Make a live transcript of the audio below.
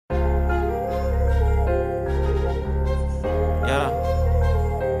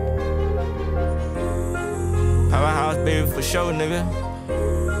sure, nigga.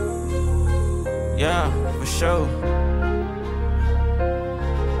 Yeah, for sure.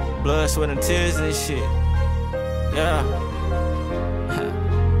 Blood, sweat, and tears and shit. Yeah.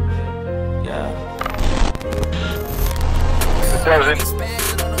 Yeah.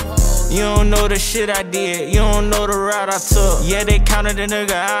 You don't know the shit I did, you don't know the route I took. Yeah, they counted the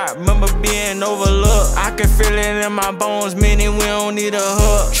nigga out, remember being overlooked. I can feel it in my bones, meaning we don't need a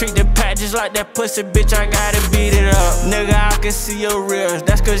hook. Treat the pack just like that pussy, bitch, I gotta beat it up. Nigga, I can see your ribs,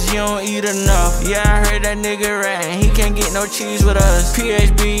 that's cause you don't eat enough. Yeah, I heard that nigga ratting, he can't get no cheese with us.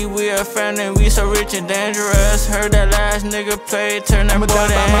 PHB, we a family, we so rich and dangerous. Heard that last nigga play, turn that boy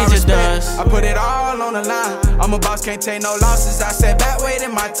to angel dust. I put it all on the line, I'm a boss, can't take no losses. I sat back,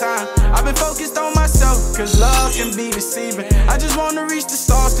 waiting my time. I've been focused on myself, cause love can be deceiving. I just wanna reach the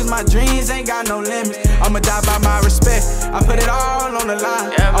stars, cause my dreams ain't got no limits. I'ma die by my respect, I put it all on the line.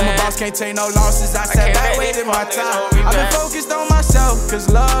 I'm a boss, can't take no losses. I sat back, waiting my time. I've been focused on myself, cause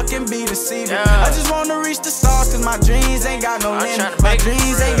love can be deceiving. I just wanna reach the stars, cause my dreams ain't got no limits. My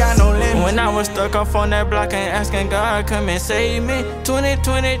dreams ain't got no limits. When I was stuck off on that block and asking God come and save me,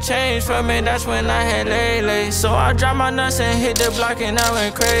 2020 changed for me, that's when I had lay. So I dropped my nuts and hit the block and I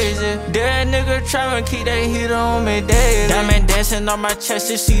went crazy. That nigga tryna keep that heat on me daily. Diamond dancing on my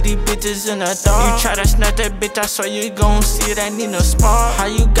chest, you see these bitches in the dark. You try to snatch that bitch, I saw you gon' see it, I need no spark. How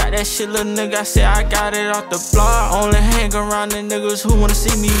you got that shit, little nigga? I said I got it off the block. Only hang around the niggas who wanna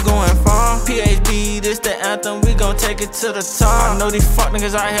see me going far. PHB, this the anthem, we gon' take it to the top. I know these fuck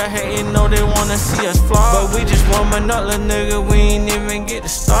niggas out here hating, know they wanna see us flop. But we just warming up, little nigga, we ain't even get to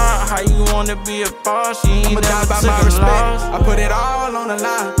start. How you wanna be a boss? You ain't never took a loss. I put it all on the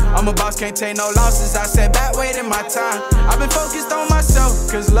line, I'm a boss, can't take no losses. I sat back, waiting my time. I've been focused on myself,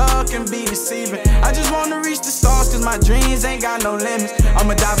 cause love can be deceiving. I just wanna reach the stars, cause my dreams ain't got no limits.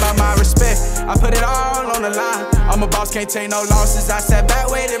 I'ma die by my respect, I put it all on the line. I'm a boss, can't take no losses. I sat back,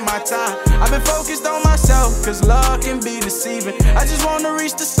 waiting my time. I've been focused on myself, cause love can be deceiving. I just wanna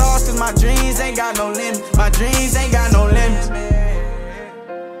reach the stars, cause my dreams ain't got no limits. My dreams ain't got no limits.